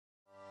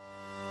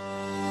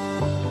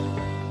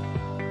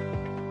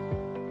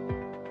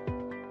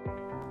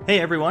Hey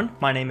everyone,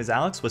 my name is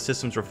Alex with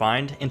Systems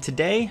Refined, and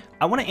today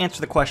I want to answer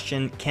the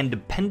question, can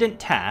dependent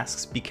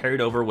tasks be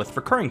carried over with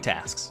recurring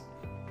tasks?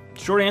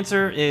 Short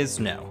answer is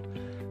no,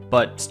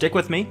 but stick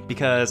with me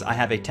because I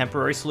have a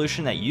temporary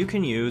solution that you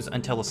can use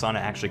until Asana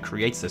actually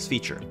creates this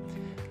feature.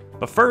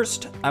 But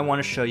first, I want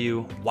to show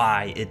you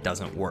why it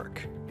doesn't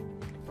work.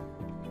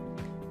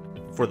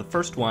 For the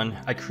first one,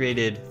 I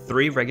created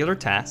 3 regular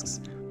tasks,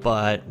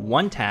 but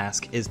one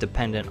task is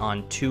dependent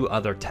on 2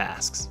 other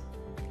tasks.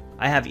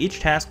 I have each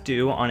task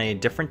due on a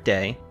different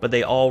day, but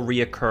they all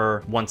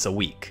reoccur once a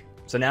week.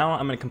 So now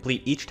I'm going to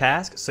complete each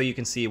task so you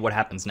can see what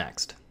happens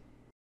next.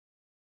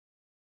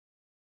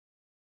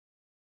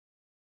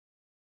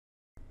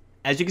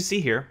 As you can see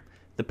here,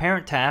 the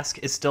parent task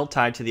is still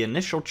tied to the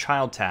initial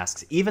child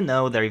tasks even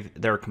though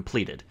they're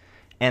completed.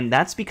 And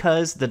that's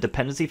because the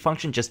dependency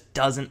function just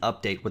doesn't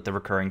update with the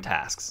recurring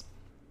tasks.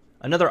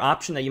 Another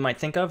option that you might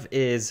think of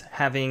is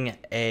having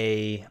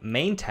a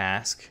main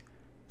task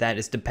that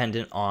is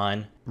dependent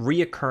on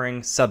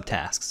reoccurring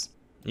subtasks.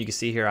 You can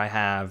see here I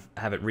have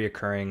it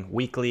reoccurring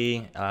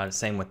weekly,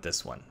 same with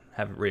this one,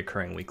 have it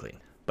reoccurring weekly.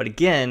 But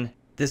again,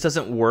 this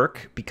doesn't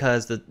work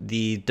because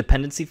the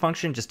dependency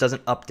function just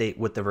doesn't update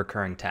with the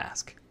recurring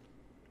task.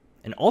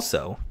 And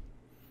also,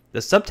 the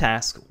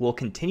subtask will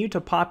continue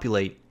to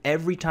populate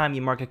every time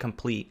you mark it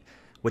complete,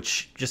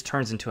 which just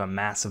turns into a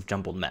massive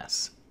jumbled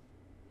mess.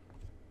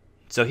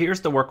 So here's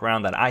the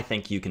workaround that I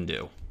think you can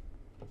do.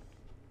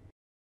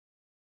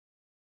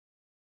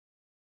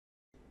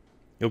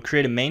 You'll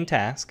create a main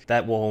task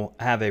that will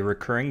have a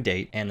recurring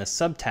date, and the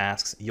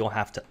subtasks you'll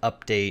have to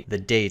update the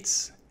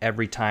dates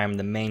every time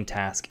the main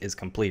task is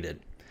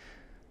completed.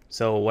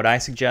 So what I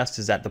suggest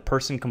is that the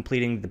person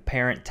completing the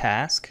parent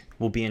task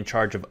will be in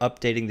charge of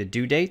updating the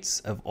due dates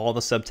of all the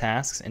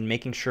subtasks and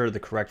making sure the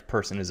correct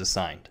person is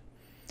assigned.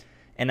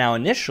 And now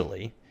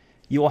initially,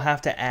 you will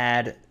have to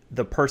add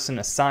the person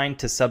assigned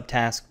to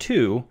subtask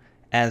 2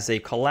 as a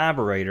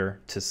collaborator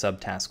to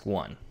subtask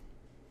 1.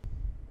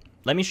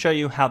 Let me show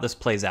you how this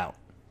plays out.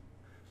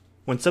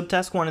 When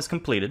subtask 1 is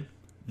completed,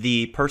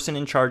 the person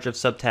in charge of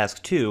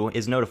subtask 2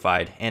 is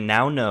notified and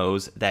now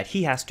knows that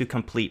he has to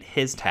complete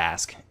his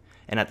task,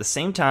 and at the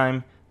same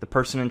time, the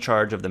person in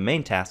charge of the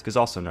main task is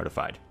also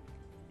notified.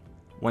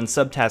 When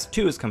subtask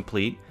 2 is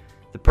complete,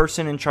 the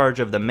person in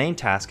charge of the main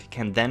task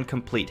can then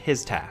complete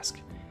his task.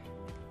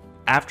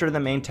 After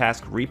the main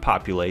task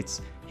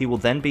repopulates, he will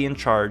then be in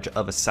charge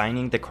of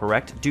assigning the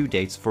correct due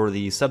dates for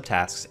the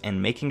subtasks and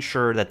making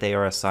sure that they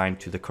are assigned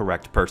to the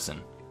correct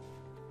person.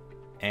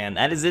 And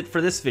that is it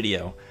for this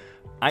video.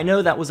 I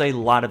know that was a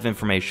lot of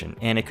information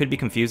and it could be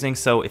confusing,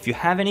 so if you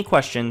have any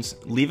questions,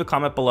 leave a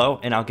comment below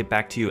and I'll get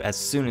back to you as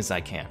soon as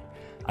I can.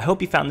 I hope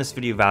you found this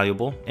video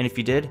valuable, and if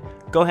you did,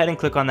 go ahead and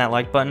click on that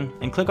like button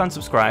and click on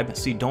subscribe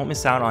so you don't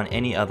miss out on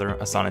any other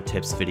Asana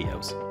Tips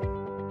videos.